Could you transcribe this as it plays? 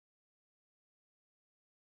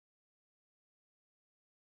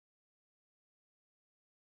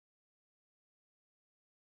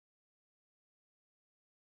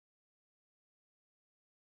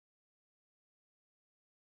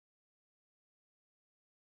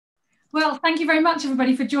Well, thank you very much,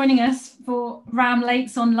 everybody, for joining us for RAMM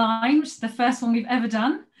Lates Online, which is the first one we've ever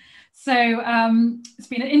done. So it's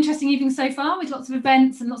been an interesting evening so far with lots of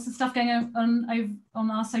events and lots of stuff going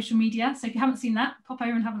on our social media. So if you haven't seen that, pop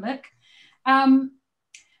over and have a look.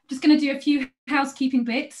 Just going to do a few housekeeping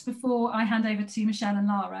bits before I hand over to Michelle and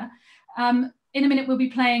Lara. In a minute, we'll be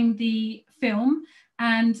playing the film,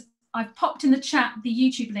 and I've popped in the chat the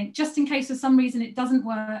YouTube link, just in case for some reason it doesn't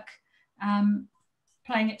work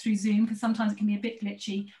playing it through Zoom, because sometimes it can be a bit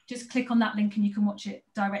glitchy. Just click on that link and you can watch it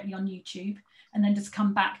directly on YouTube, and then just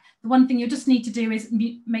come back. The one thing you'll just need to do is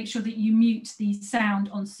make sure that you mute the sound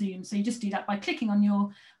on Zoom. So you just do that by clicking on your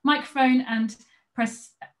microphone and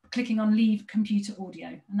clicking on leave computer audio,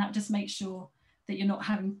 and that just makes sure that you're not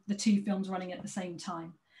having the two films running at the same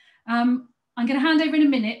time. I'm going to hand over in a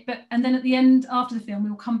minute, and then at the end, after the film, we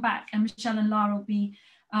will come back and Michelle and Lara will be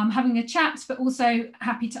having a chat, but also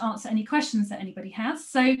happy to answer any questions that anybody has.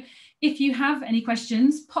 So if you have any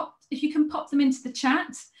questions, if you can pop them into the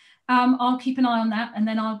chat, I'll keep an eye on that, and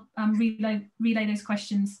then I'll relay those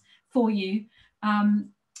questions for you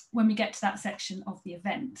when we get to that section of the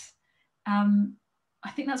event. I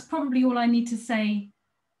think that's probably all I need to say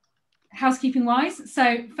housekeeping wise.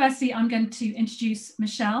 So firstly, I'm going to introduce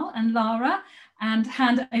Michelle and Lara and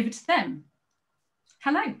hand it over to them.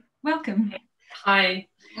 Hello, welcome. Hi.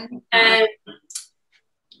 I'm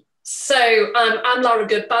Lara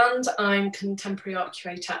Goodband. I'm Contemporary Art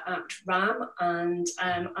Curator at RAMM, and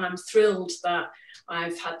I'm thrilled that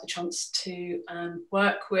I've had the chance to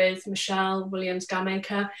work with Michelle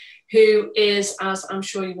Gamaker, who is, as I'm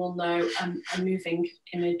sure you all know, a moving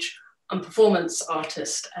image and performance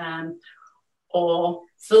artist or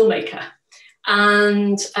filmmaker.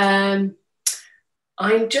 And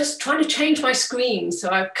I'm just trying to change my screen so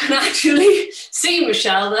I can actually see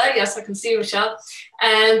Michelle there. Yes, I can see Michelle.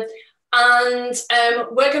 We're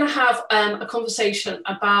going to have a conversation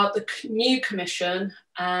about the new commission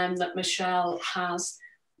that Michelle has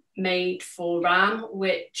made for RAMM,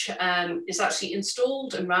 which is actually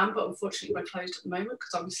installed in RAMM, but unfortunately we're closed at the moment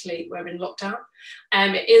because obviously we're in lockdown.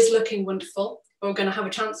 It is looking wonderful. We're going to have a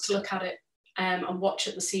chance to look at it and watch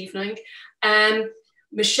it this evening.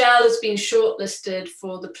 Michelle has been shortlisted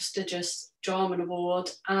for the prestigious Jarman Award,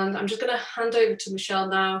 and I'm just going to hand over to Michelle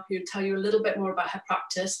now, who will tell you a little bit more about her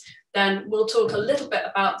practice. Then we'll talk a little bit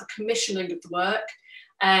about the commissioning of the work,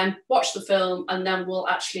 watch the film, and then we'll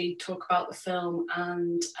actually talk about the film,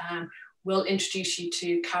 and we'll introduce you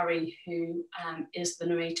to Carrie, who is the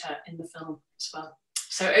narrator in the film as well.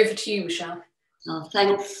 So over to you, Michelle. Oh,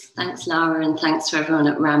 thanks Lara, and thanks to everyone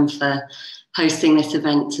at RAMM for hosting this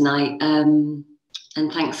event tonight. And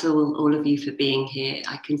thanks all of you for being here.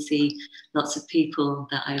 I can see lots of people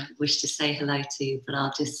that I wish to say hello to, but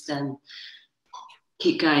I'll just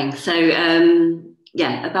keep going. So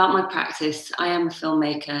yeah, about my practice, I am a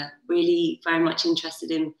filmmaker, really very much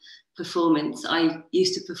interested in performance. I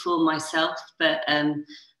used to perform myself, but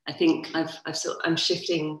I think I'm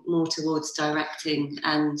shifting more towards directing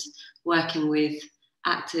and working with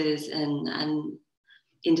actors and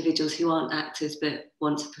individuals who aren't actors but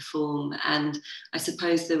want to perform. And I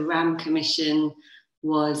suppose the RAMM Commission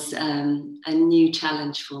was a new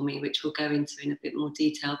challenge for me, which we'll go into in a bit more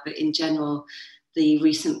detail. But in general, the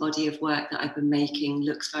recent body of work that I've been making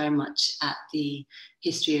looks very much at the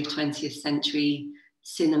history of 20th century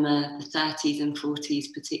cinema, the 30s and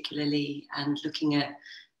 40s particularly, and looking at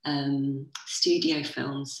studio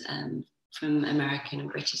films from American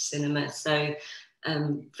and British cinema. So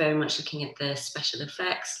very much looking at the special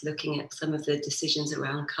effects, looking at some of the decisions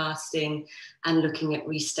around casting, and looking at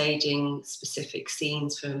restaging specific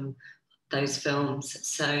scenes from those films.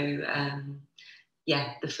 So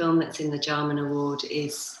yeah, the film that's in the Jarman Award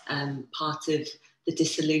is part of the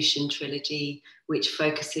Dissolution trilogy, which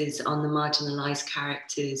focuses on the marginalised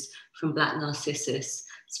characters from Black Narcissus,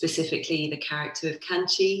 specifically the character of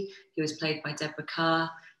Kanchi, who was played by Deborah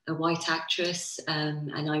Carr, a white actress,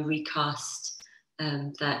 and I recast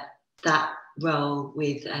that role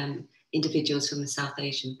with individuals from a South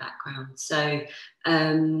Asian background. So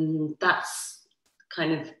that's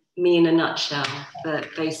kind of me in a nutshell, but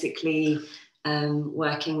basically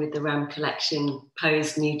working with the RAMM collection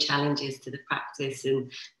posed new challenges to the practice,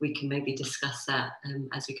 and we can maybe discuss that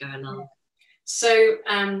as we go along. So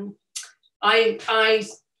I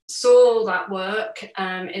saw that work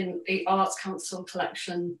in the Arts Council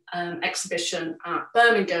collection exhibition at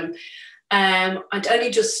Birmingham. I'd only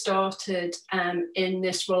just started in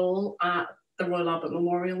this role at the Royal Albert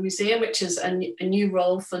Memorial Museum, which is a new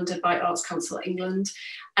role funded by Arts Council England.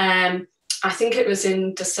 I think it was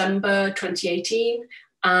in December 2018,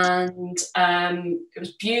 and it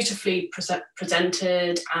was beautifully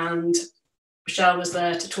presented, and Michelle was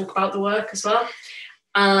there to talk about the work as well.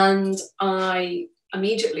 And I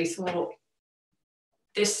immediately thought,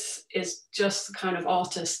 this is just the kind of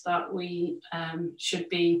artist that we should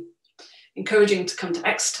be encouraging to come to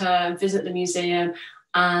Exeter and visit the museum,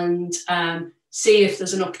 and see if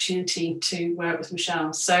there's an opportunity to work with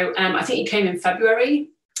Michelle. So I think he came in February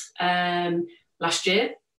last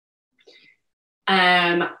year.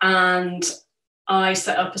 And I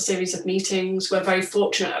set up a series of meetings. We're very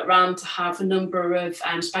fortunate at RAMM to have a number of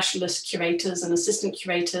specialist curators and assistant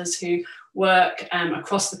curators who work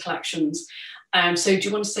across the collections. So do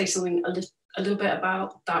you want to say something a little bit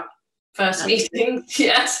about that first meeting?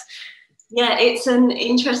 Yes. Yeah, it's an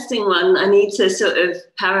interesting one. I need to sort of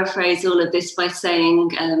paraphrase all of this by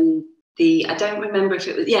saying I don't remember if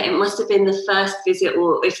it was, it must have been the first visit,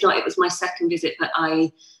 or if not, it was my second visit, but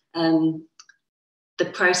the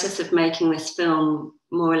process of making this film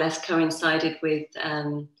more or less coincided with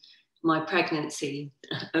my pregnancy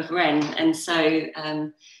of Ren. And so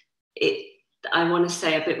I want to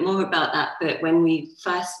say a bit more about that, but when we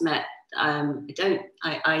first met,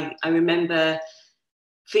 I remember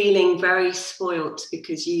feeling very spoilt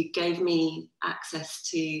because you gave me access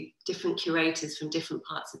to different curators from different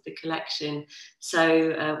parts of the collection.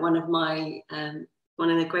 So one of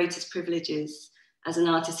the greatest privileges as an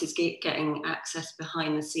artist is getting access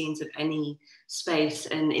behind the scenes of any space,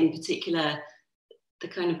 and in particular the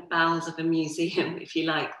kind of bowels of a museum, if you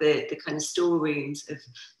like, the kind of storerooms of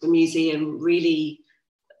the museum, really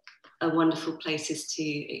are wonderful places to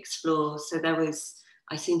explore. So there was,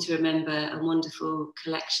 I seem to remember, a wonderful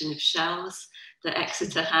collection of shells that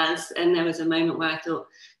Exeter has, and there was a moment where I thought,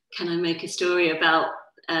 can I make a story about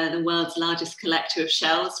the world's largest collector of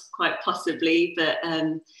shells? Quite possibly, but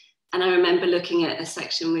and I remember looking at a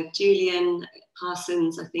section with Julian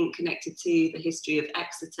Parsons, I think connected to the history of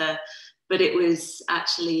Exeter, but it was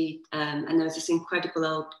actually, and there was this incredible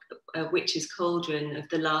old witch's cauldron of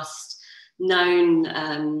the last known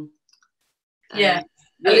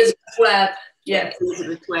Elizabeth Webb. Yeah,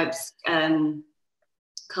 Elizabeth Webb's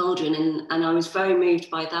cauldron, and I was very moved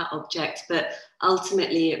by that object. But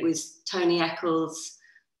ultimately, it was Tony Eccles'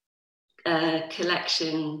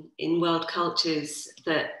 collection in World Cultures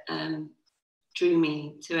that drew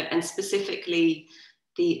me to it, and specifically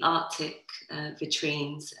the Arctic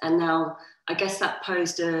vitrines. And now I guess that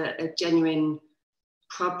posed a genuine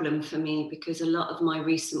problem for me, because a lot of my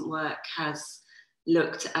recent work has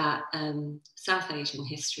looked at South Asian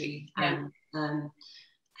history, and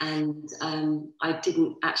I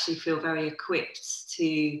didn't actually feel very equipped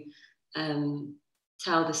to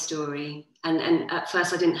tell the story. And at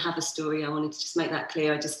first I didn't have a story. I wanted to just make that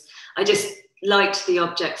clear. I just liked the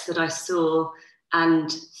objects that I saw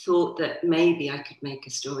and thought that maybe I could make a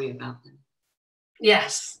story about them.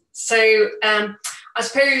 Yes. So I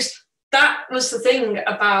suppose that was the thing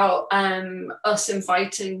about us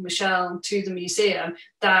inviting Michelle to the museum,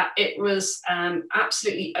 that it was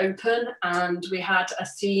absolutely open, and we had a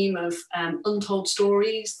theme of untold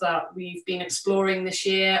stories that we've been exploring this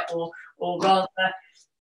year, or rather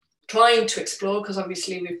trying to explore, because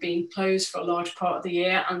obviously we've been closed for a large part of the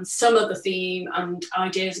year, and some of the theme and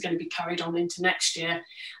ideas are going to be carried on into next year.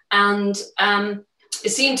 And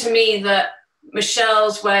it seemed to me that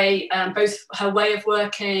Michelle's way, both her way of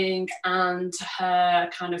working and her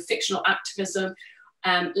kind of fictional activism,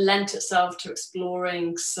 lent itself to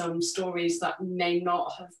exploring some stories that may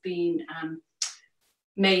not have been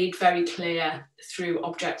made very clear through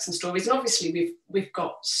objects and stories. And obviously we've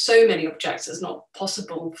got so many objects, it's not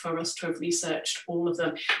possible for us to have researched all of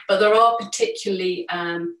them, but there are particularly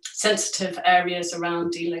sensitive areas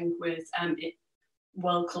around dealing with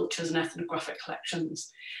world cultures and ethnographic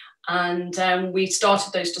collections. And we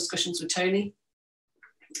started those discussions with Tony,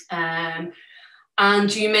 and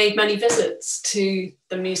you made many visits to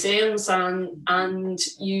the museums, and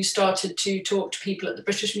you started to talk to people at the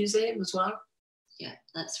British Museum as well. Yeah,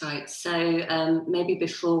 that's right. So maybe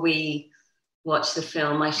before we watch the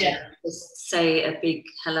film, I should just say a big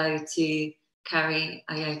hello to Carrie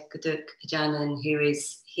Ayakaduk-Ajanan, who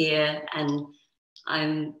is here. And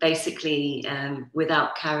I'm basically,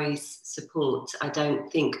 without Carrie's support, I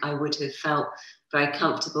don't think I would have felt very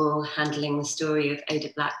comfortable handling the story of Ada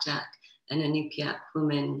Blackjack, an Inupiat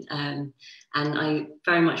woman. And I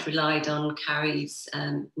very much relied on Carrie's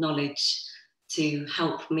knowledge to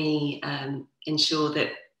help me ensure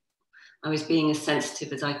that I was being as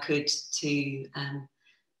sensitive as I could to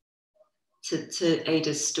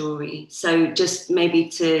Ada's story. So just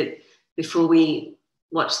maybe before we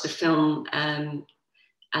watch the film and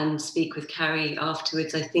speak with Carrie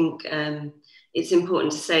afterwards, I think it's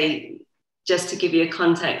important to say, just to give you a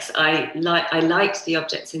context, I liked the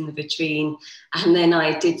objects in the vitrine, and then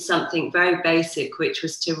I did something very basic, which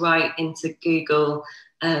was to write into Google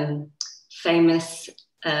famous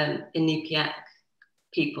Inupiaq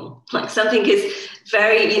people, like something is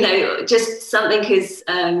very, you know, just something as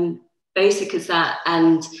basic as that.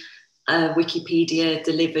 And Wikipedia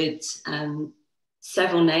delivered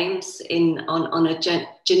several names on a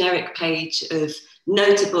generic page of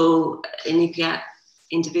notable Inupiaq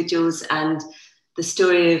individuals, and the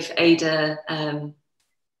story of Ada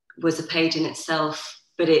was a page in itself.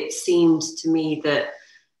 But it seemed to me that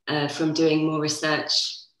from doing more research,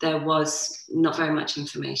 there was not very much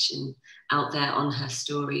information out there on her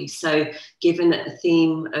story. So given that the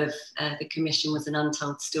theme of the commission was an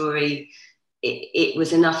untold story, it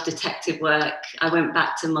was enough detective work. I went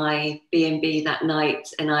back to my B&B that night,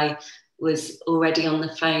 and I was already on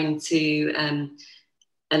the phone to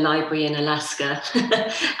a library in Alaska.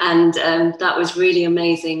 And that was really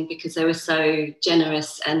amazing, because they were so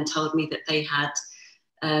generous and told me that they had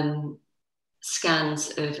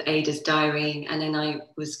scans of Ada's diary. And then I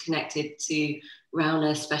was connected to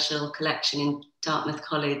Rauner Special Collection in Dartmouth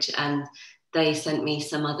College, and they sent me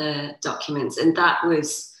some other documents. And that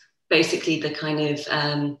was basically the kind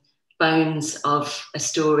of bones of a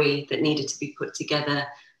story that needed to be put together.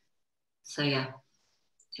 So yeah.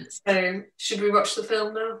 So should we watch the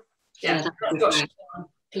film now? Yeah, watch the film,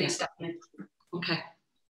 please, Stephanie. Okay.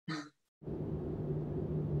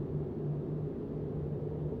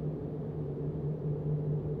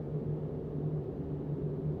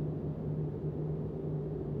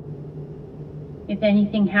 If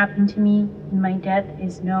anything happened to me and my death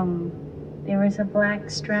is known, there is a black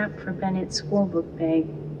strap for Bennett's schoolbook bag,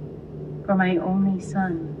 for my only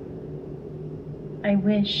son. I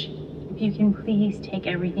wish, if you can please take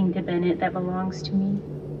everything to Bennett that belongs to me.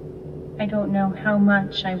 I don't know how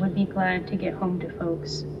much I would be glad to get home to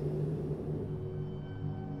folks.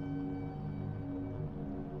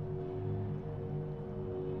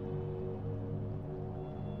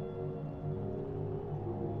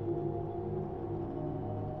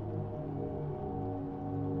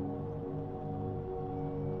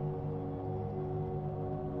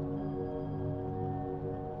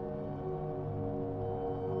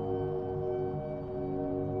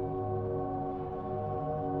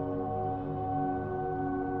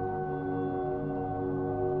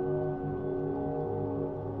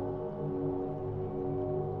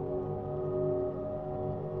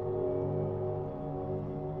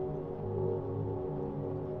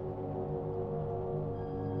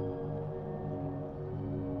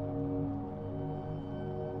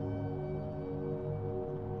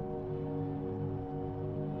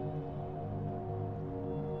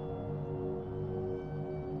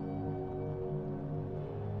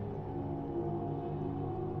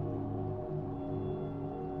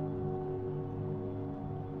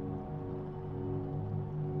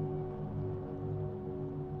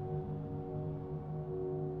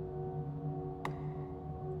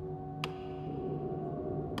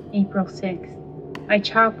 April 6th. I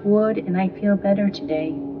chop wood and I feel better today.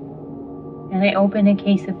 And I open a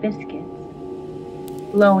case of biscuits.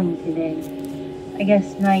 Blowing today. I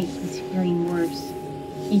guess Knight was feeling worse.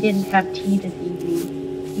 He didn't have tea this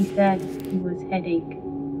evening. He said he was headache.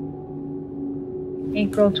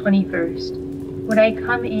 April 21st. Would I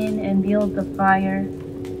come in and build the fire?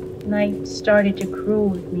 Knight started to cruel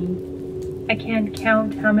with me. I can't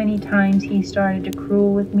count how many times he started to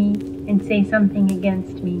cruel with me and say something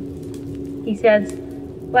against me. He says,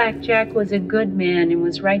 Black Jack was a good man and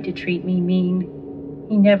was right to treat me mean.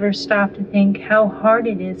 He never stopped to think how hard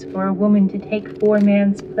it is for a woman to take 4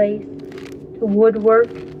 man's place, to woodwork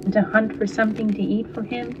and to hunt for something to eat for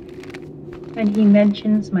him. And he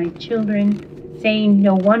mentions my children, saying,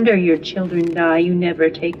 no wonder your children die, you never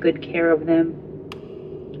take good care of them.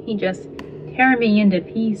 He just tear me into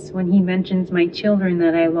pieces when he mentions my children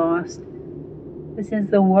that I lost. This is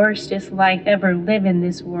the worstest life ever lived in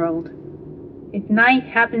this world. If Knight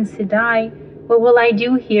happens to die, what will I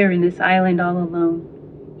do here in this island all alone?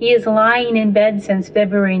 He is lying in bed since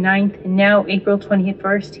February 9th, and now April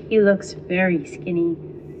 21st, he looks very skinny.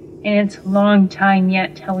 And it's a long time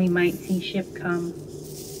yet till we might see ship come.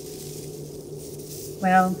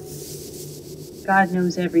 Well, God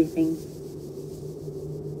knows everything.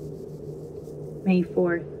 May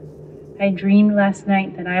 4th. I dreamed last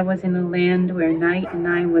night that I was in a land where Knight and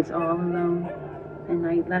I was all alone. And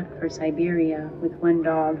Knight left for Siberia with 1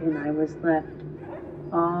 dog, and I was left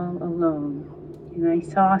all alone. And I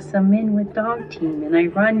saw some men with dog team, and I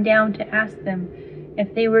run down to ask them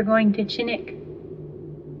if they were going to Chinook.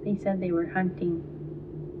 They said they were hunting.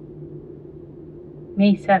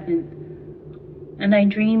 May 7th. And I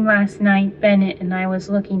dreamed last night Bennett and I was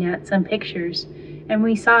looking at some pictures, and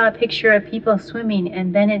we saw a picture of people swimming,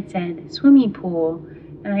 and Bennett said, "Swimming pool."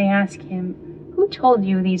 And I asked him, "Who told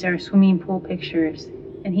you these are swimming pool pictures?"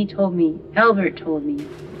 And he told me, "Albert told me."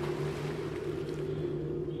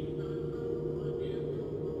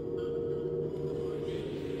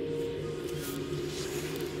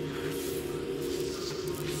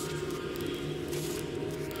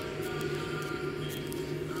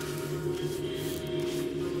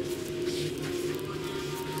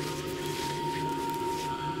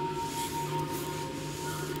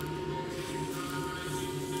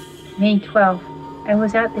 May 12th. I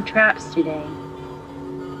was at the traps today.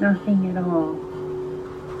 Nothing at all.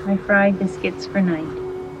 I fried biscuits for night.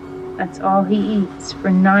 That's all he eats for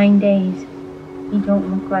 9 days. He don't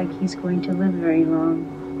look like he's going to live very long.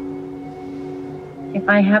 If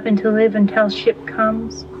I happen to live until ship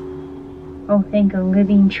comes, oh, thank a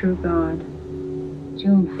living true God.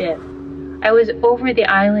 June 5th. I was over the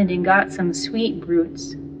island and got some sweet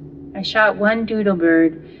brutes. I shot one doodle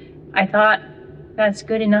bird. I thought, that's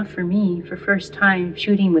good enough for me for first time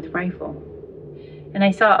shooting with rifle. And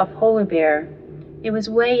I saw a polar bear. It was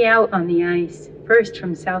way out on the ice, first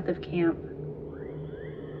from south of camp.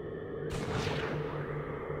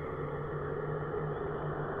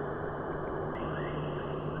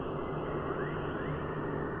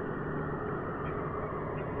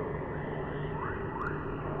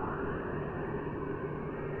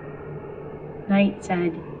 Knight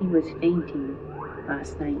said he was fainting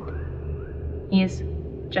last night. He is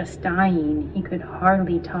just dying. He could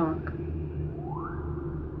hardly talk.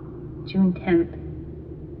 June 10th.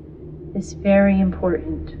 This very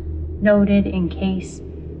important. Noted in case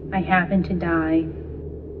I happen to die.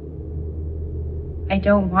 I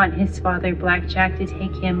don't want his father, Blackjack, to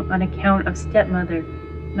take him on account of stepmother,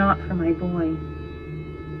 not for my boy.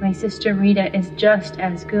 My sister Rita is just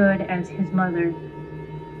as good as his mother.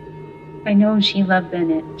 I know she loved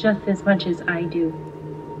Bennett just as much as I do.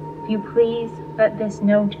 If you please, let this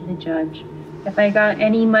know to the judge. If I got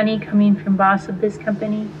any money coming from boss of this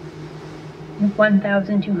company,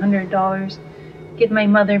 $1,200, give my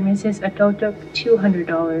mother, Mrs. Atotok,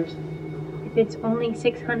 $200. If it's only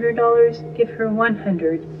 $600, give her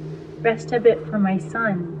 $100. Rest of it for my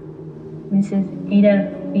son, Mrs.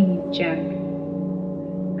 Ada B. Jack.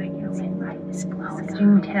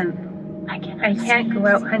 June 10th. I can't go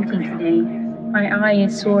out hunting today. My eye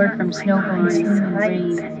is sore from snowballing and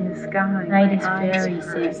rain. Knight is very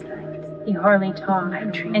sick. He hardly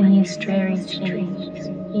talks, and he is very changed.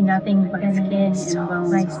 He nothing but skin and bone.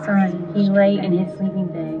 My son, he lay in his sleeping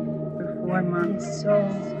bag for 4 months. So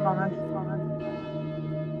hard.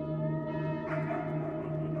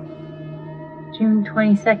 June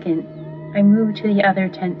 22nd. I moved to the other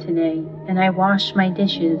tent today, and I washed my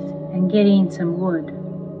dishes and getting some wood.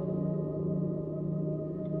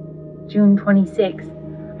 June 26th.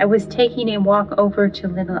 I was taking a walk over to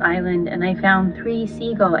Little Island and I found 3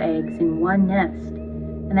 seagull eggs in one nest,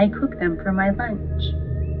 and I cooked them for my lunch.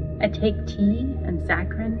 I take tea and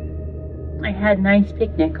saccharin. I had a nice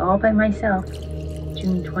picnic all by myself.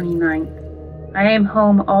 June 29th. I am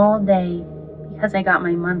home all day because I got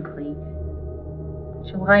my monthly.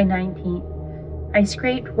 July 19th. I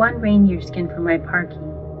scraped 1 reindeer skin from my parky,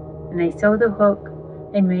 and I sewed the hook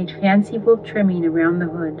and made fancy wool trimming around the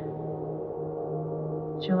hood.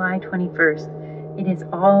 July 21st. It is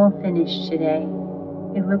all finished today.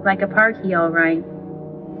 It looked like a parky all right.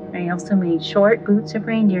 I also made short boots of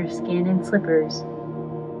reindeer skin and slippers.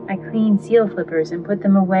 I cleaned seal flippers and put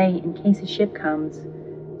them away in case a ship comes,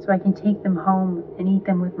 so I can take them home and eat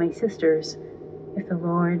them with my sisters, if the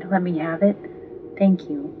Lord let me have it. Thank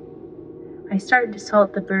you. I started to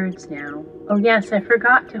salt the birds now. Oh yes, I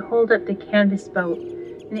forgot to hold up the canvas boat,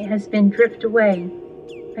 and it has been drifted away.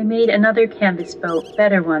 I made another canvas boat,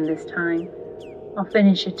 better one this time. I'll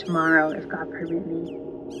finish it tomorrow, if God permit me.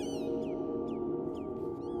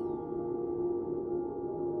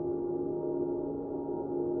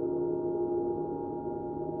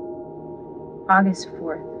 August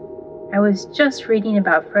 4th. I was just reading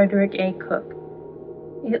about Frederick A. Cook.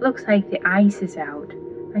 It looks like the ice is out.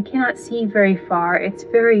 I cannot see very far. It's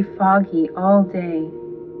very foggy all day.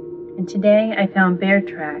 And today I found bear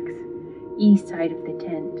tracks, east side of the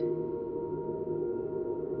tent.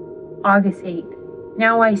 August 8th.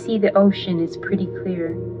 Now I see the ocean is pretty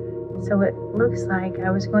clear, so it looks like I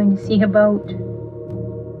was going to see a boat.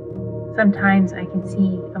 Sometimes I can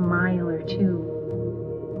see a mile or 2.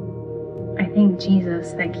 I thank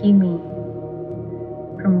Jesus that keep me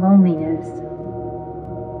from loneliness.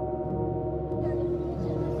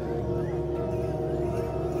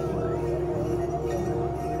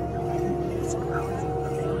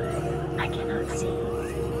 cannot see.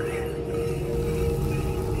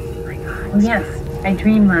 Oh yes, I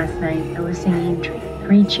dreamed last night I was singing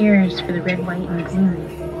 3 cheers for the red, white, and blue.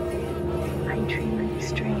 I dream of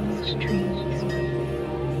strange dreams.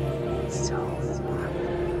 So soft.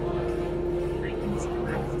 I can see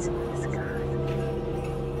lights in the sky.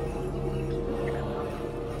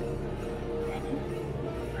 Bennett,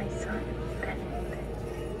 my son, Bennett.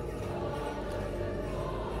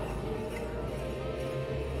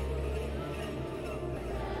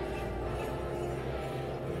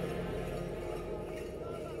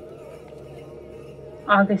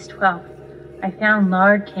 August 12th. I found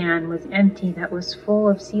lard can was empty that was full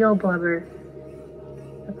of seal blubber.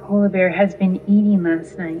 The polar bear has been eating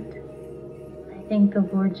last night. I thank the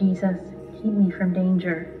Lord Jesus, keep me from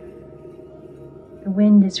danger. The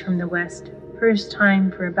wind is from the west, first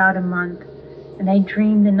time for about a month, and I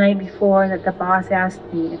dreamed the night before that the boss asked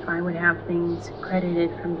me if I would have things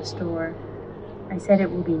credited from the store. I said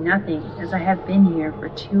it will be nothing, as I have been here for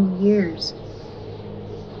 2 years.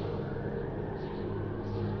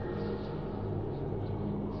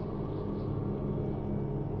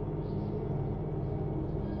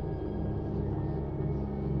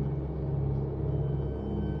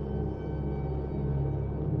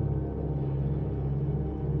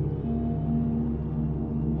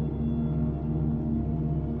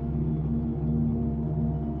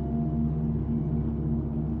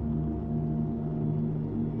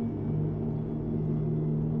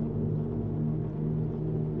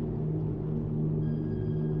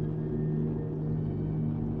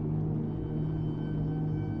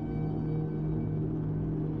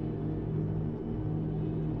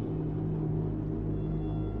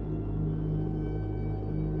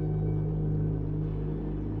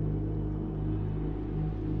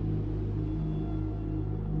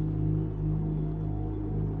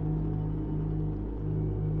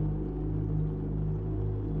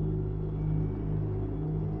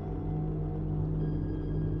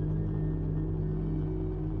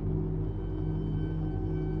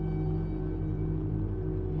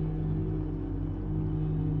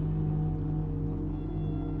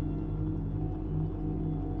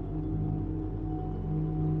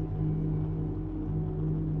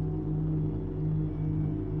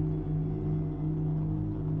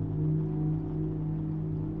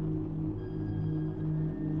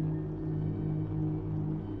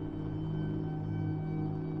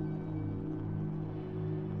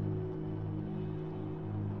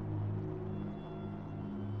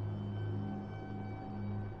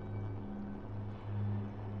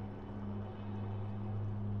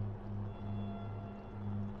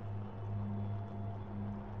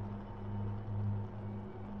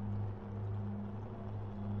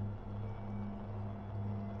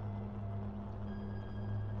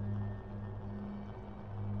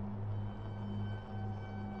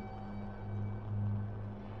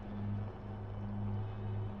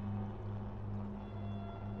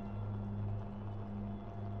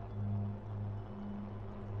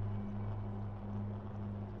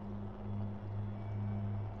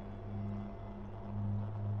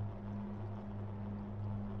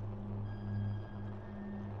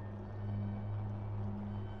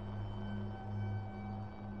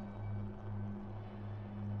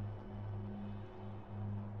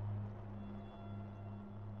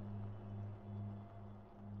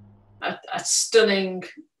 A stunning,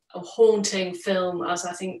 a haunting film, as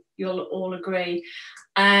I think you'll all agree.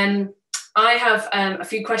 I have a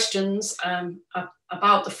few questions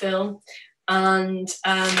about the film, and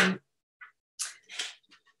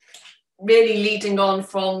really leading on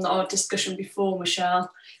from our discussion before, Michelle,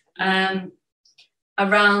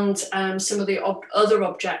 around some of the other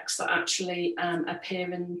objects that actually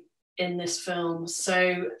appear in this film.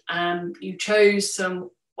 So you chose some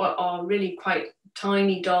what are really quite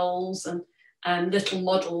tiny dolls and little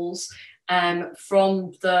models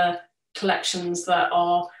from the collections that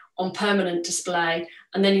are on permanent display.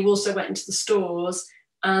 And then you also went into the stores,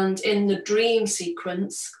 and in the dream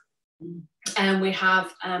sequence, we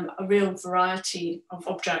have a real variety of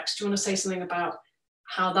objects. Do you want to say something about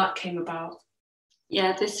how that came about?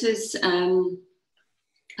 Yeah, this was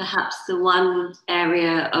perhaps the one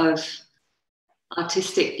area of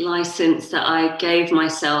artistic license that I gave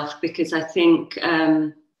myself, because I think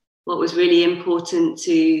what was really important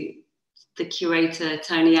to the curator,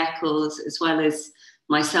 Tony Eccles, as well as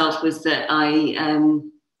myself, was that I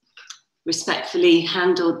respectfully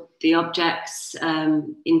handled the objects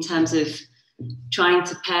in terms of trying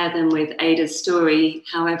to pair them with Ada's story.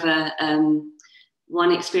 However,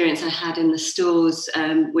 one experience I had in the stores,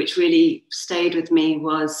 which really stayed with me,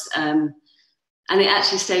 was and it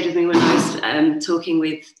actually stayed with me when I was talking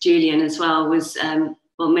with Julian as well, was,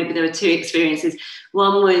 well, maybe there were two experiences.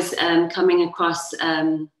 One was coming across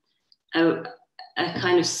a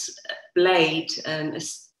kind of blade.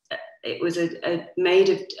 It was made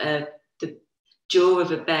of the jaw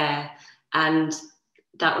of a bear, and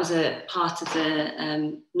that was a part of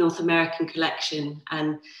the North American collection,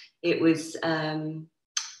 and it was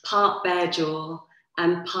part bear jaw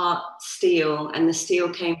and part steel, and the steel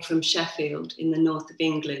came from Sheffield in the north of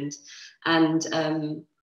England. And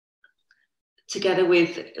together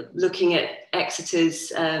with looking at Exeter's,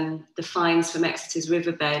 the finds from Exeter's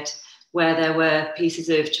riverbed, where there were pieces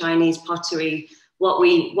of Chinese pottery, what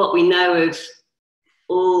we know of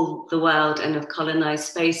all the world and of colonized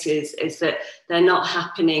spaces is that they're not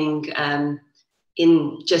happening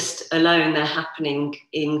in just alone, they're happening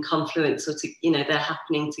in confluence, or they're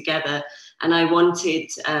happening together. And I wanted,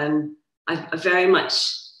 I very much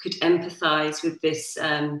could empathize with this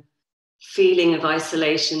feeling of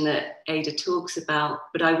isolation that Ada talks about,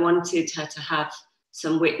 but I wanted her to have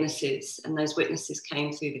some witnesses, and those witnesses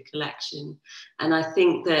came through the collection. And I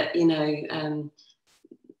think that,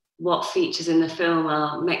 what features in the film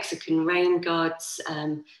are Mexican rain gods,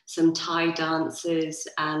 some Thai dancers,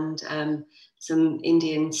 and some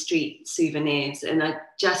Indian street souvenirs. And I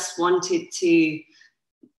just wanted to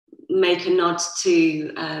make a nod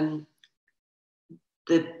to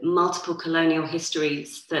the multiple colonial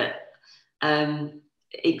histories that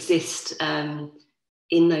exist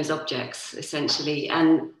in those objects, essentially.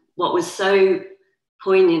 And what was so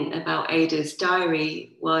poignant about Ada's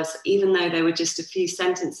diary was, even though there were just a few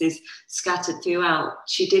sentences scattered throughout,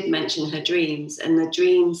 she did mention her dreams, and the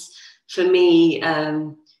dreams for me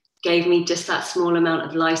gave me just that small amount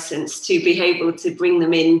of license to be able to bring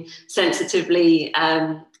them in sensitively,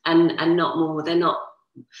 and not more. They're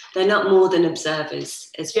not more than observers,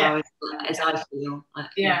 as far as I feel.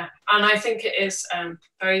 Yeah, and I think it is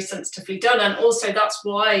very sensitively done, and also that's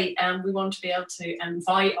why we want to be able to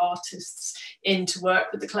invite artists in to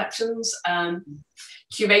work with the collections.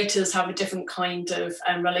 Curators have a different kind of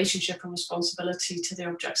relationship and responsibility to the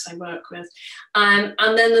objects they work with, and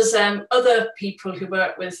then there's other people who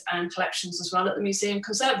work with collections as well at the museum,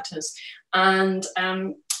 conservators, and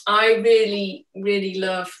I really, really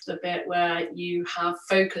love the bit where you have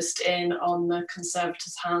focused in on the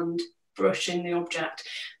conservator's hand brushing the object,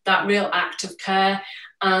 that real act of care.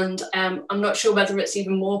 And I'm not sure whether it's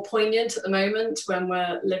even more poignant at the moment when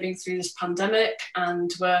we're living through this pandemic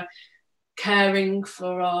and we're caring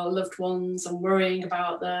for our loved ones and worrying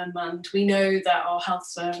about them. And we know that our health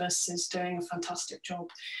service is doing a fantastic job.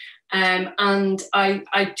 And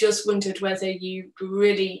I just wondered whether you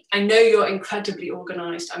really, I know you're incredibly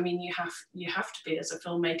organised. I mean, you have to be as a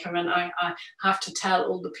filmmaker, and I have to tell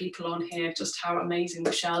all the people on here just how amazing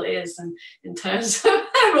Michelle is, and in terms of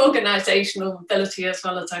her organisational ability as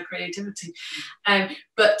well as her creativity.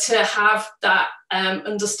 But to have that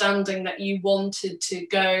understanding that you wanted to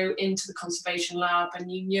go into the conservation lab and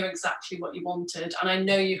you knew exactly what you wanted, and I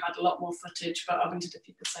know you had a lot more footage, but I wondered if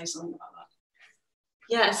you could say something about that.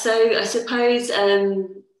 Yeah, so I suppose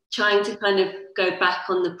trying to kind of go back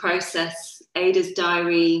on the process, Ada's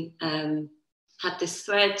diary had this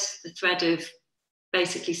thread, the thread of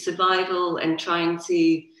basically survival and trying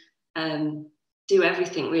to do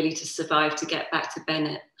everything really to survive, to get back to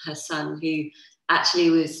Bennett, her son, who actually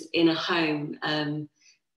was in a home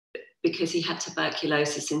because he had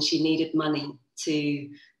tuberculosis and she needed money to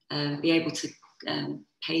be able to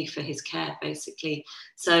pay for his care, basically.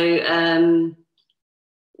 So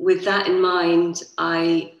with that in mind,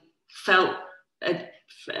 I felt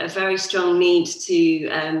a very strong need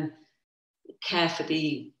to care for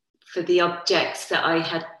the objects that I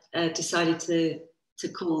had decided to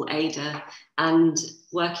call Ada, and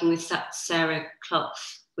working with Sarah Clough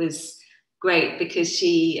was great because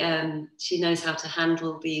she knows how to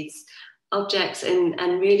handle these objects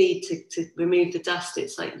and really to remove the dust.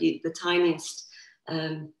 It's like the tiniest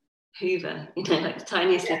Hoover, like the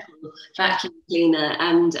tiniest little vacuum cleaner.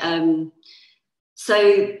 And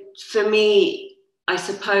so for me, I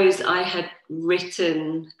suppose I had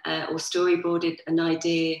written or storyboarded an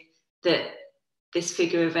idea that this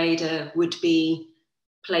figure of Ada would be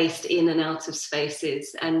placed in and out of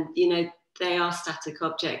spaces, and they are static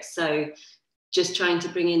objects, so just trying to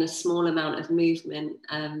bring in a small amount of movement,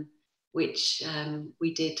 which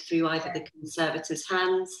we did through either the conservator's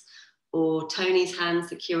hands or Tony's hands,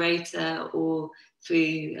 the curator, or through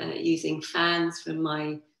using fans from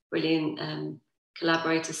my brilliant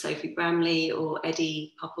collaborator Sophie Bramley, or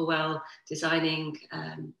Eddie Popperwell designing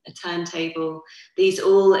a turntable. These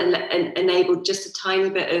all enabled just a tiny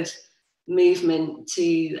bit of movement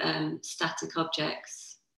to static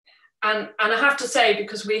objects. And I have to say,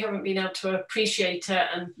 because we haven't been able to appreciate it,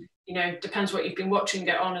 and you know, depends what you've been watching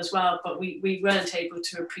it on as well, but we weren't able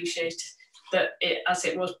to appreciate that as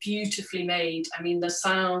it was beautifully made. I mean, the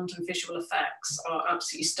sound and visual effects are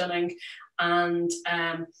absolutely stunning, and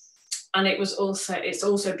it's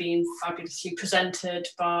also been fabulously presented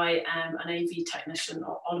by an AV technician,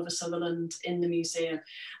 Oliver Sutherland, in the museum,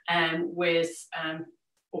 with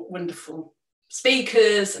wonderful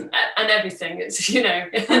speakers and everything. It's, you know.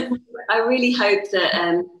 I really hope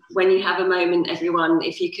that when you have a moment, everyone,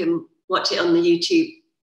 if you can watch it on the YouTube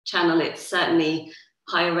channel, it's certainly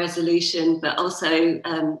higher resolution, but also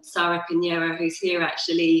Sarah Pinheiro, who's here,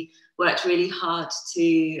 actually worked really hard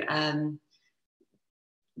to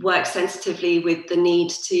work sensitively with the need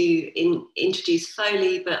to introduce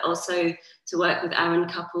Foley, but also to work with Aaron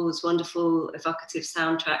Couples' wonderful evocative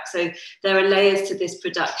soundtrack. So there are layers to this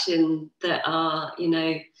production that are, you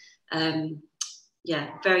know, yeah,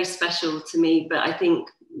 very special to me, but I think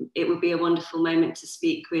it would be a wonderful moment to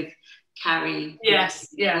speak with Carrie. Yes,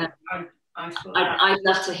 yeah. I'd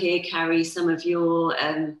love to hear, Carrie, some of your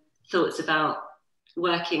thoughts about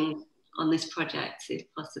working on this project, if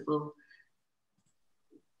possible.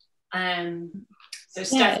 So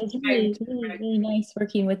yeah, it's really nice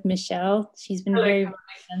working with Michelle. She's been very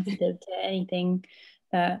sensitive to anything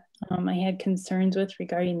that I had concerns with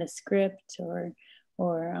regarding the script, and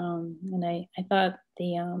I thought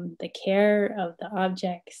the care of the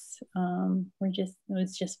objects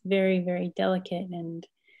was just very, very delicate, and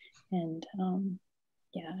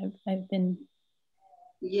yeah, I've been.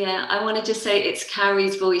 Yeah, I want to just say it's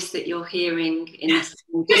Carrie's voice that you're hearing in this.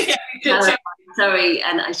 Sorry,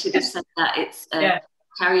 and I should have said that. It's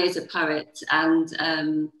Carrie is a poet, and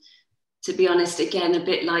to be honest, again, a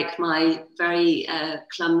bit like my very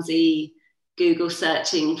clumsy Google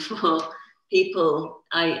searching for people,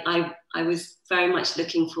 I was very much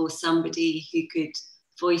looking for somebody who could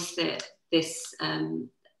voice this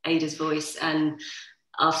Ada's voice. And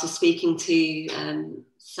after speaking to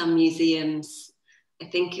some museums, I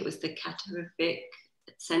think it was the Cataravic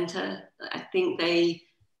Centre, I think they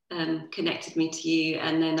connected me to you,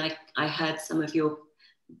 and then I heard some of your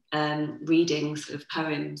readings of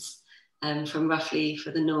poems from Roughly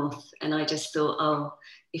for the North, and I just thought, oh,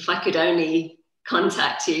 if I could only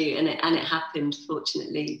contact you, and it happened,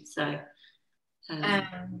 fortunately. So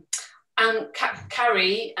and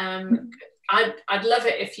Carrie, I'd love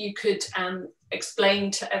it if you could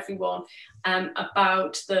explain to everyone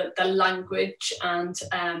about the language and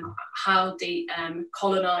how the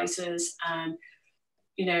colonizers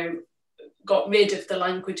you know, got rid of the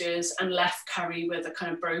languages and left Carrie with a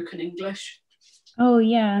kind of broken English. Oh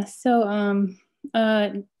yeah, so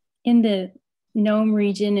in the Nome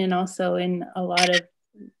region, and also in a lot of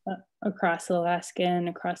across Alaska and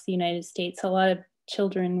across the United States, a lot of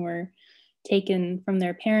children were taken from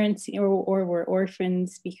their parents or were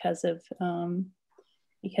orphans because of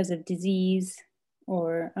disease,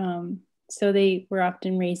 or so they were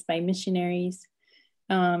often raised by missionaries.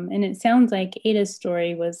 And it sounds like Ada's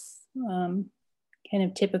story was kind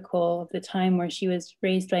of typical of the time, where she was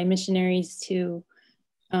raised by missionaries to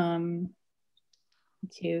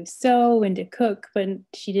sew and to cook, but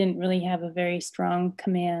she didn't really have a very strong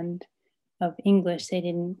command of English. They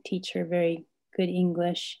didn't teach her very good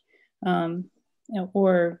English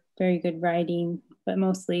or very good writing, but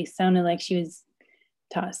mostly sounded like she was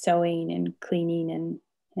taught sewing and cleaning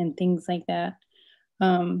and things like that.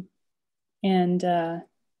 And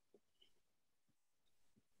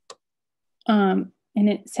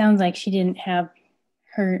it sounds like she didn't have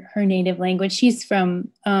her native language. She's from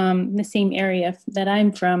the same area that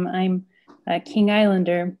I'm from. I'm a King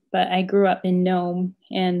Islander, but I grew up in Nome,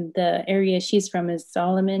 and the area she's from is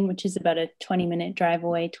Solomon, which is about a 20-minute drive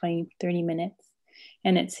away, 20-30 minutes.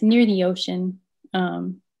 And it's near the ocean.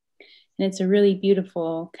 And it's a really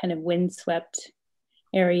beautiful kind of windswept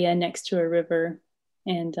area next to a river.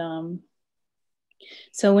 And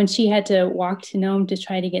so when she had to walk to Nome to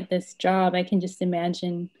try to get this job, I can just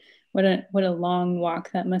imagine what a long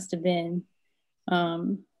walk that must have been.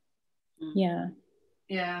 Yeah.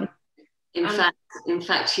 Yeah. In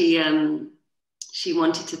fact, she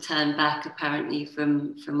wanted to turn back, apparently,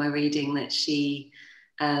 from my reading, that she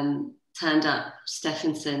turned up.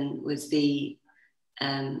 Stephenson was the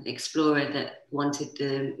explorer that wanted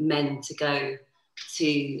the men to go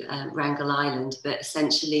to Wrangel Island, but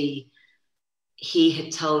essentially he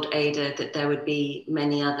had told Ada that there would be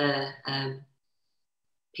many other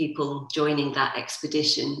people joining that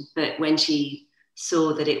expedition. But when she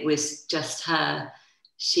saw that it was just her,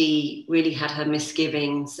 she really had her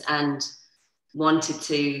misgivings and wanted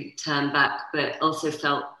to turn back, but also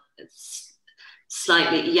felt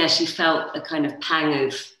slightly, she felt a kind of pang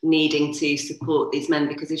of needing to support these men,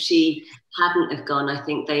 because if she hadn't have gone, I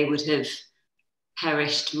think they would have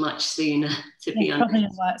perished much sooner, to be honest. Probably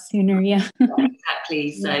a lot sooner, yeah.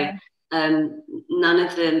 Exactly. So none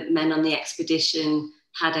of the men on the expedition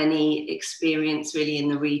had any experience really in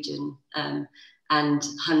the region, and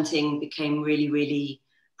hunting became really, really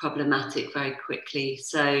problematic very quickly.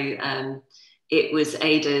 So it was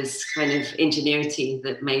Ada's kind of ingenuity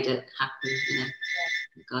that made it happen, you know.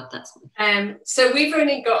 God, that's so we've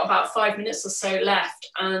only got about 5 minutes or so left,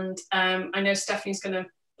 and I know Stephanie's going to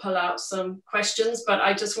pull out some questions, but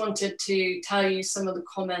I just wanted to tell you some of the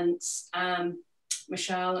comments,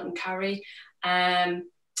 Michelle and Carrie.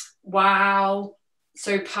 Wow,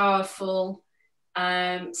 so powerful,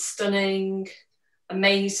 stunning,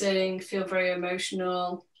 amazing, feel very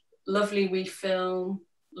emotional, lovely wee film,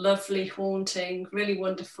 lovely, haunting, really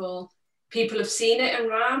wonderful. People have seen it in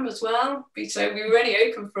RAMM as well, so we were only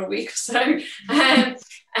open for a week or so.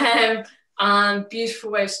 And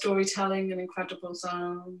beautiful way of storytelling and incredible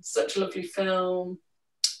sound, such a lovely film.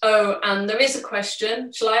 Oh, and there is a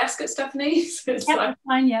question. Shall I ask it, Stephanie? Yeah,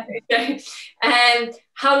 fine, yeah. Okay.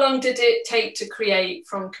 How long did it take to create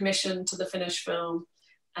from commission to the finished film?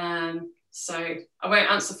 So I won't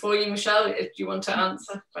answer for you, Michelle, if you want to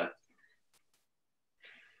answer. But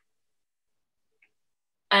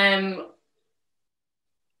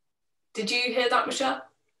did you hear that, Michelle?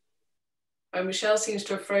 Oh, Michelle seems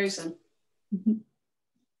to have frozen.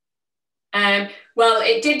 Well,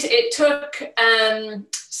 it took,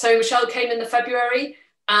 so Michelle came in the February,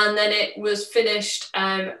 and then it was finished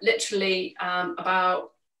literally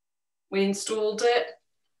we installed it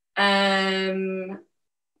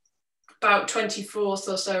about 24th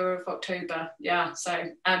or so of October. Yeah,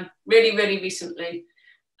 so really, really recently.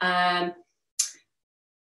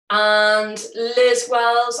 And Liz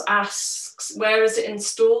Wells asks, where is it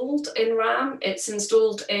installed in RAMM? It's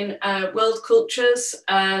installed in World Cultures,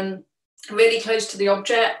 really close to the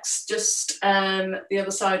objects, just the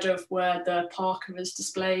other side of where the Parker is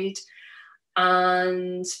displayed.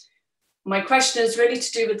 And my question is really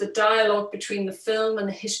to do with the dialogue between the film and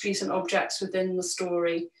the histories and objects within the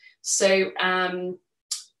story. So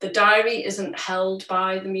the diary isn't held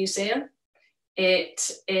by the museum.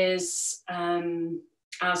 It is,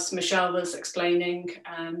 as Michelle was explaining,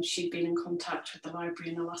 she'd been in contact with the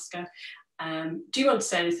library in Alaska. Do you want to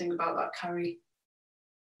say anything about that, Carrie?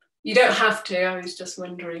 You don't have to, I was just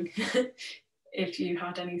wondering if you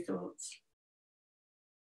had any thoughts.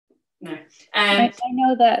 No. I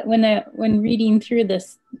know that when reading through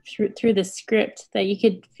this through the script, that you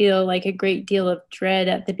could feel like a great deal of dread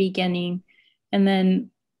at the beginning, and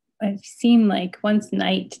then it seemed like once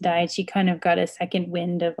Night died, she kind of got a second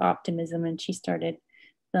wind of optimism, and she started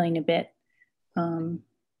feeling a bit more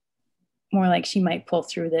like she might pull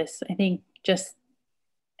through this. I think just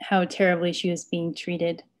how terribly she was being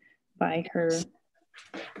treated by her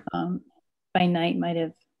by Night might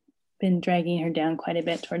have been dragging her down quite a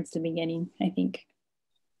bit towards the beginning, I think.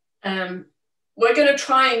 We're going to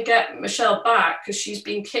try and get Michelle back because she's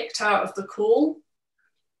been kicked out of the call.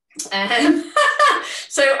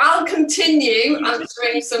 So I'll continue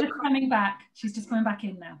answering some. She's coming back. She's just coming back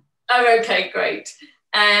in now. Oh, okay, great.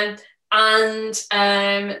 And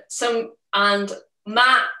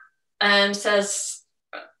Matt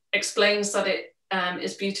explains that it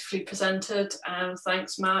is beautifully presented.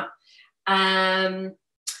 Thanks, Matt.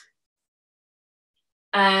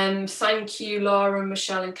 Thank you, Laura,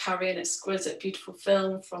 Michelle and Carrie, an exquisite, beautiful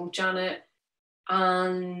film from Janet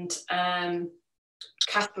and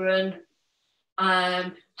Catherine.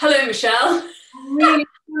 Hello, Michelle. I'm really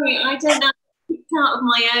sorry, I don't know, kicked out of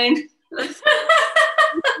my own.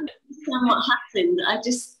 What happened?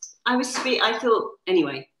 I thought,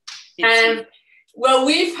 anyway. Well,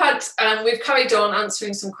 we've carried on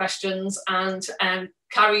answering some questions, and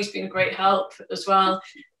Carrie's been a great help as well.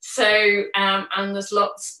 So, and there's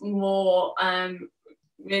lots more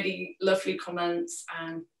really lovely comments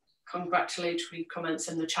and congratulatory comments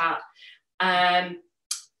in the chat. And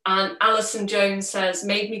Alison Jones says,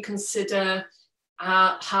 made me consider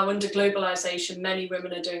how under globalization, many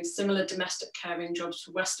women are doing similar domestic caring jobs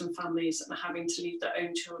for Western families and are having to leave their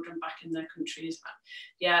own children back in their countries.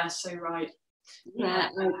 Yeah, so right. Yeah,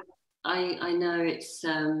 I know it's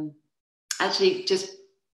actually just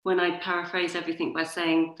when I paraphrase everything by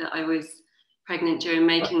saying that I was pregnant during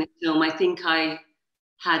making the film, I think I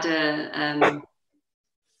had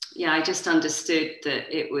I just understood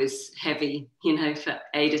that it was heavy, you know, for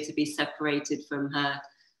Ada to be separated from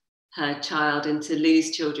her child and to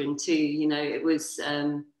lose children too. You know, it was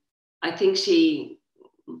I think she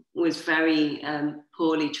was very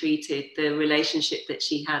poorly treated. The relationship that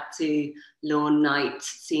she had to Lorne Knight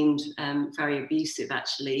seemed very abusive,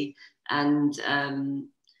 actually. And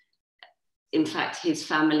in fact, his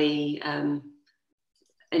family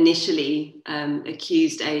initially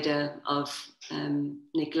accused Ada of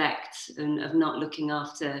neglect and of not looking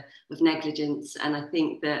after, of negligence. And I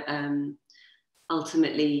think that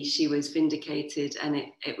ultimately she was vindicated and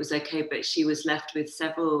it was okay, but she was left with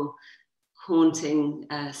several haunting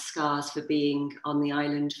scars for being on the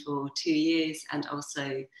island for 2 years, and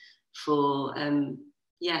also for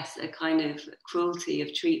yes, a kind of cruelty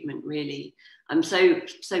of treatment, really. I'm so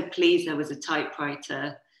pleased there was a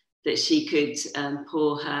typewriter that she could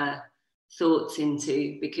pour her thoughts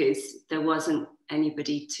into, because there wasn't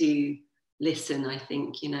anybody to listen, I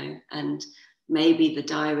think, you know, and maybe the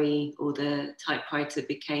diary or the typewriter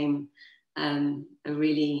became a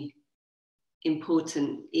really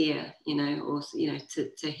important ear, you know, or, you know,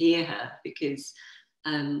 to hear her, because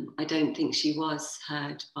I don't think she was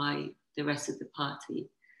heard by the rest of the party.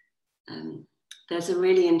 There's a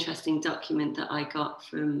really interesting document that I got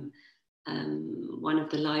from one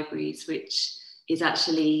of the libraries, which is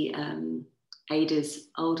actually Ada's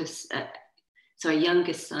youngest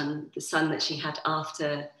son, the son that she had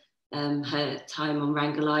after her time on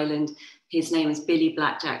Wrangel Island. His name is Billy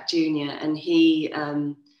Blackjack Jr. and he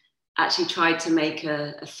actually tried to make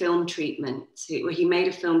a film treatment. He made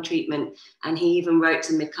a film treatment, and he even wrote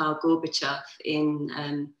to Mikhail Gorbachev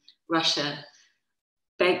in Russia,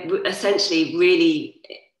 essentially really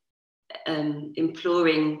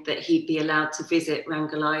imploring that he be allowed to visit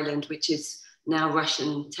Wrangel Island, which is now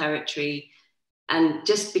Russian territory. And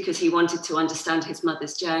just because he wanted to understand his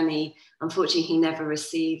mother's journey, unfortunately, he never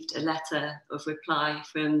received a letter of reply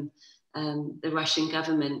from the Russian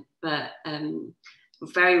government. But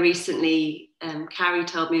very recently, Carrie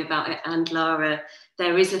told me about it, and Lara,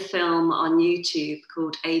 there is a film on YouTube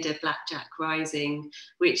called Ada Blackjack Rising,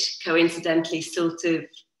 which coincidentally sort of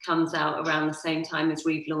comes out around the same time as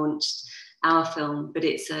we've launched our film, but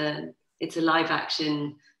it's a live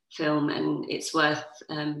action film, and it's worth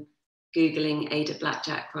Googling Ada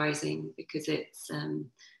Blackjack Rising, because it's,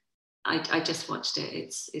 I just watched it,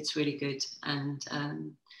 it's really good. And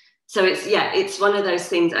so it's, yeah, it's one of those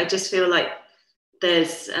things. I just feel like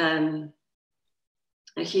there's a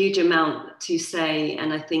huge amount to say,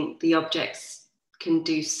 and I think the objects can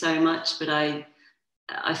do so much, but I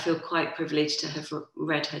feel quite privileged to have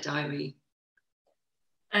read her diary.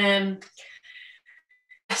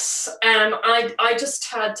 Yes, I just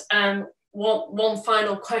had one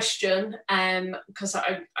final question, because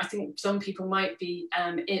I think some people might be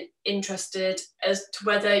interested as to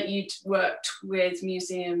whether you'd worked with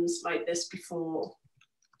museums like this before.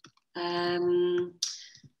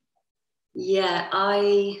 Yeah,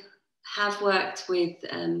 I have worked with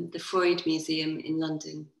the Freud Museum in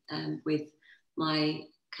London with my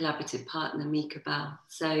collaborative partner Mika Bao.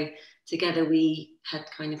 So together we had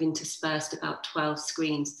kind of interspersed about 12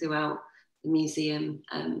 screens throughout the museum.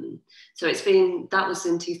 So it's been, that was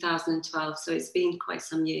in 2012, so it's been quite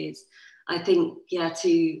some years. I think, yeah,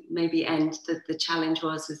 to maybe end, the challenge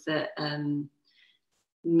was that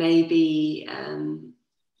maybe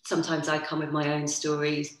sometimes I come with my own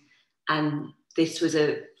stories, and this was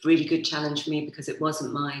a really good challenge for me because it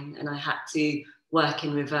wasn't mine, and I had to work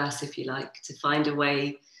in reverse, if you like, to find a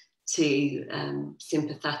way to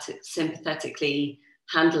sympathetically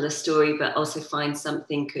handle a story, but also find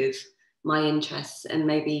something of my interests. And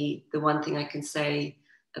maybe the one thing I can say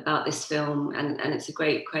about this film, and it's a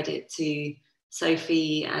great credit to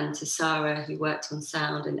Sophie and to Sarah, who worked on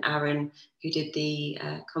sound, and Aaron, who did the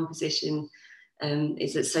composition,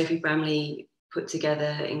 is that Sophie Bramley put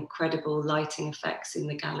together incredible lighting effects in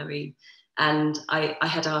the gallery. And I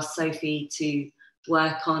had asked Sophie to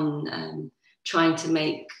work on trying to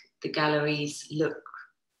make the galleries look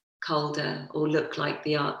colder, or look like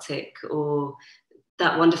the Arctic, or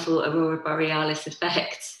that wonderful Aurora Borealis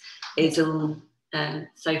effect is all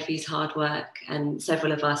Sophie's hard work, and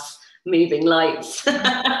several of us moving lights,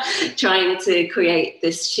 trying to create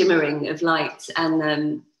this shimmering of light.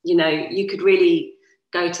 And, you know, you could really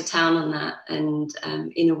go to town on that. And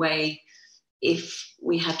in a way, if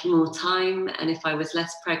we had more time and if I was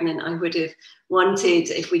less pregnant, I would have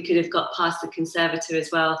wanted, if we could have got past the conservator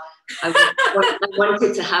as well, I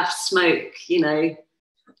wanted to have smoke, you know,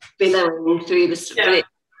 billowing through the split.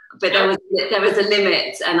 But there was a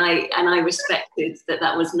limit, and I respected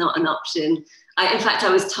that was not an option. In fact,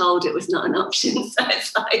 I was told it was not an option. So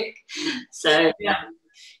it's like, so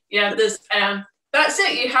yeah. There's that's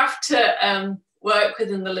it. You have to work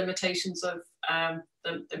within the limitations of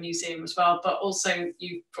the museum as well, but also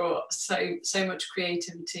you've brought so much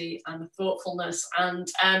creativity and thoughtfulness,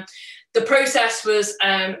 and the process was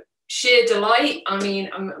sheer delight. I mean,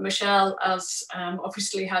 Michelle has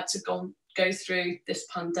obviously had to go through this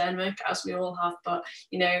pandemic, as we all have, but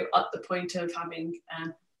you know, at the point of having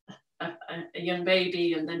a young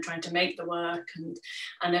baby and then trying to make the work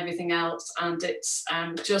and everything else, and it's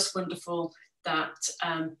just wonderful that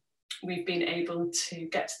we've been able to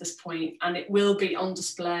get to this point, and it will be on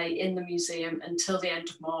display in the museum until the end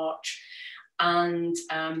of March. And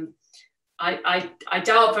I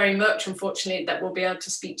doubt very much, unfortunately, that we'll be able to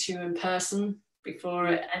speak to you in person before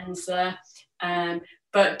it ends there.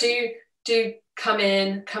 But do come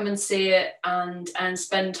and see it and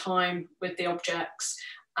spend time with the objects.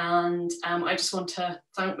 And I just want to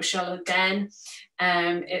thank Michelle again.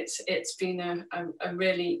 It's been a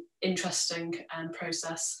really interesting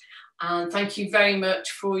process. And thank you very much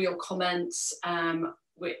for your comments,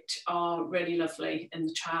 which are really lovely in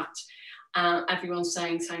the chat. Everyone's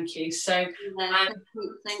saying thank you. So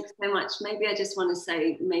thanks so much. Maybe I just want to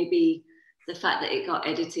say, maybe the fact that it got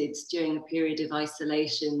edited during a period of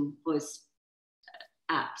isolation was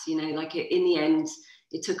apt, you know, like in the end,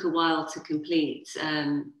 it took a while to complete,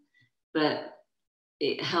 but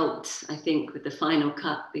it helped, I think, with the final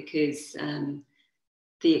cut, because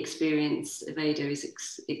the experience of Ada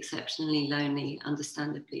is exceptionally lonely,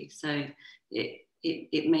 understandably. So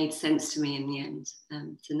it made sense to me in the end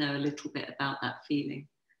to know a little bit about that feeling.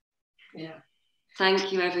 Yeah.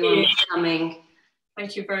 Thank you, everyone, for coming.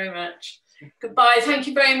 Thank you very much. Goodbye. Thank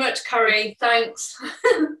you very much, Carrie. Thanks.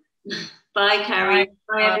 Bye, Carrie.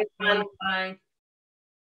 Bye, everyone. Bye.